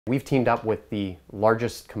We've teamed up with the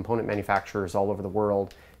largest component manufacturers all over the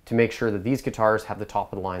world to make sure that these guitars have the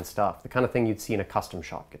top of the line stuff, the kind of thing you'd see in a custom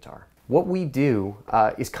shop guitar. What we do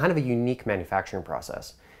is kind of a unique manufacturing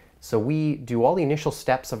process. So we do all the initial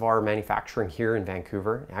steps of our manufacturing here in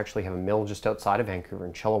Vancouver. I actually have a mill just outside of Vancouver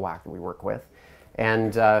in Chilliwack that we work with.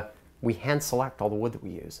 And we hand select all the wood that we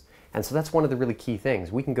use. And so that's one of the really key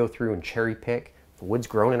things. We can go through and cherry pick. The wood's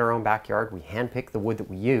grown in our own backyard. We hand pick the wood that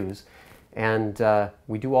we use. And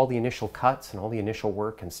we do all the initial cuts and all the initial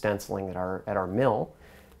work and stenciling at our mill.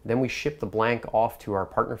 Then we ship the blank off to our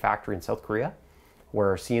partner factory in South Korea, where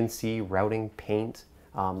our CNC, routing, paint,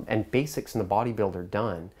 and basics in the body build are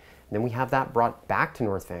done. And then we have that brought back to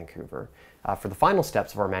North Vancouver for the final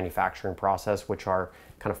steps of our manufacturing process, which are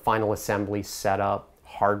kind of final assembly, setup,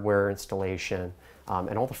 hardware installation,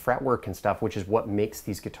 and all the fretwork and stuff, which is what makes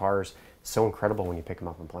these guitars so incredible when you pick them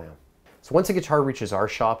up and play them. So once a guitar reaches our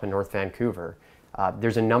shop in North Vancouver,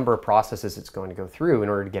 there's a number of processes it's going to go through in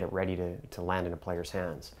order to get it ready to land in a player's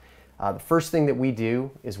hands. The first thing that we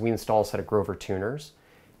do is we install a set of Grover tuners.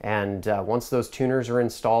 And once those tuners are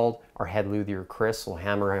installed, our head luthier Chris will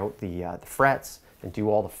hammer out the frets and do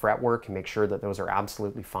all the fretwork and make sure that those are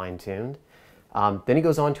absolutely fine-tuned. Then he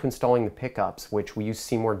goes on to installing the pickups, which we use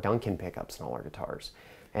Seymour Duncan pickups in all our guitars.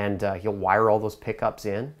 And he'll wire all those pickups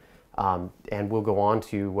in. And we'll go on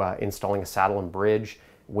to installing a saddle and bridge,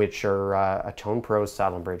 which are a Tone Pros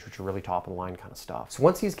saddle and bridge, which are really top of the line kind of stuff. So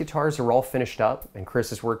once these guitars are all finished up and Chris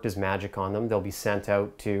has worked his magic on them, they'll be sent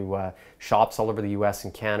out to shops all over the US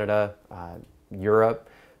and Canada, Europe,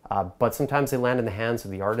 but sometimes they land in the hands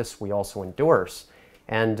of the artists we also endorse.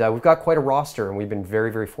 And we've got quite a roster, and we've been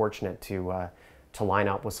very, very fortunate to line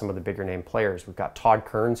up with some of the bigger name players. We've got Todd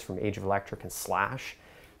Kearns from Age of Electric and Slash.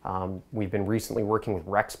 We've been recently working with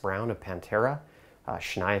Rex Brown of Pantera.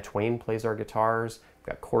 Shania Twain plays our guitars.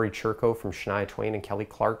 We've got Corey Churko from Shania Twain and Kelly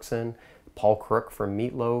Clarkson. Paul Crook from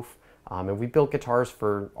Meatloaf. And we built guitars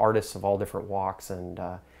for artists of all different walks and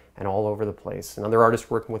all over the place. Another artist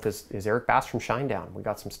working with us is Eric Bass from Shinedown. We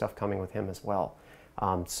got some stuff coming with him as well.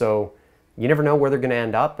 So you never know where they're going to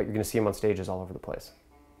end up, but you're going to see them on stages all over the place.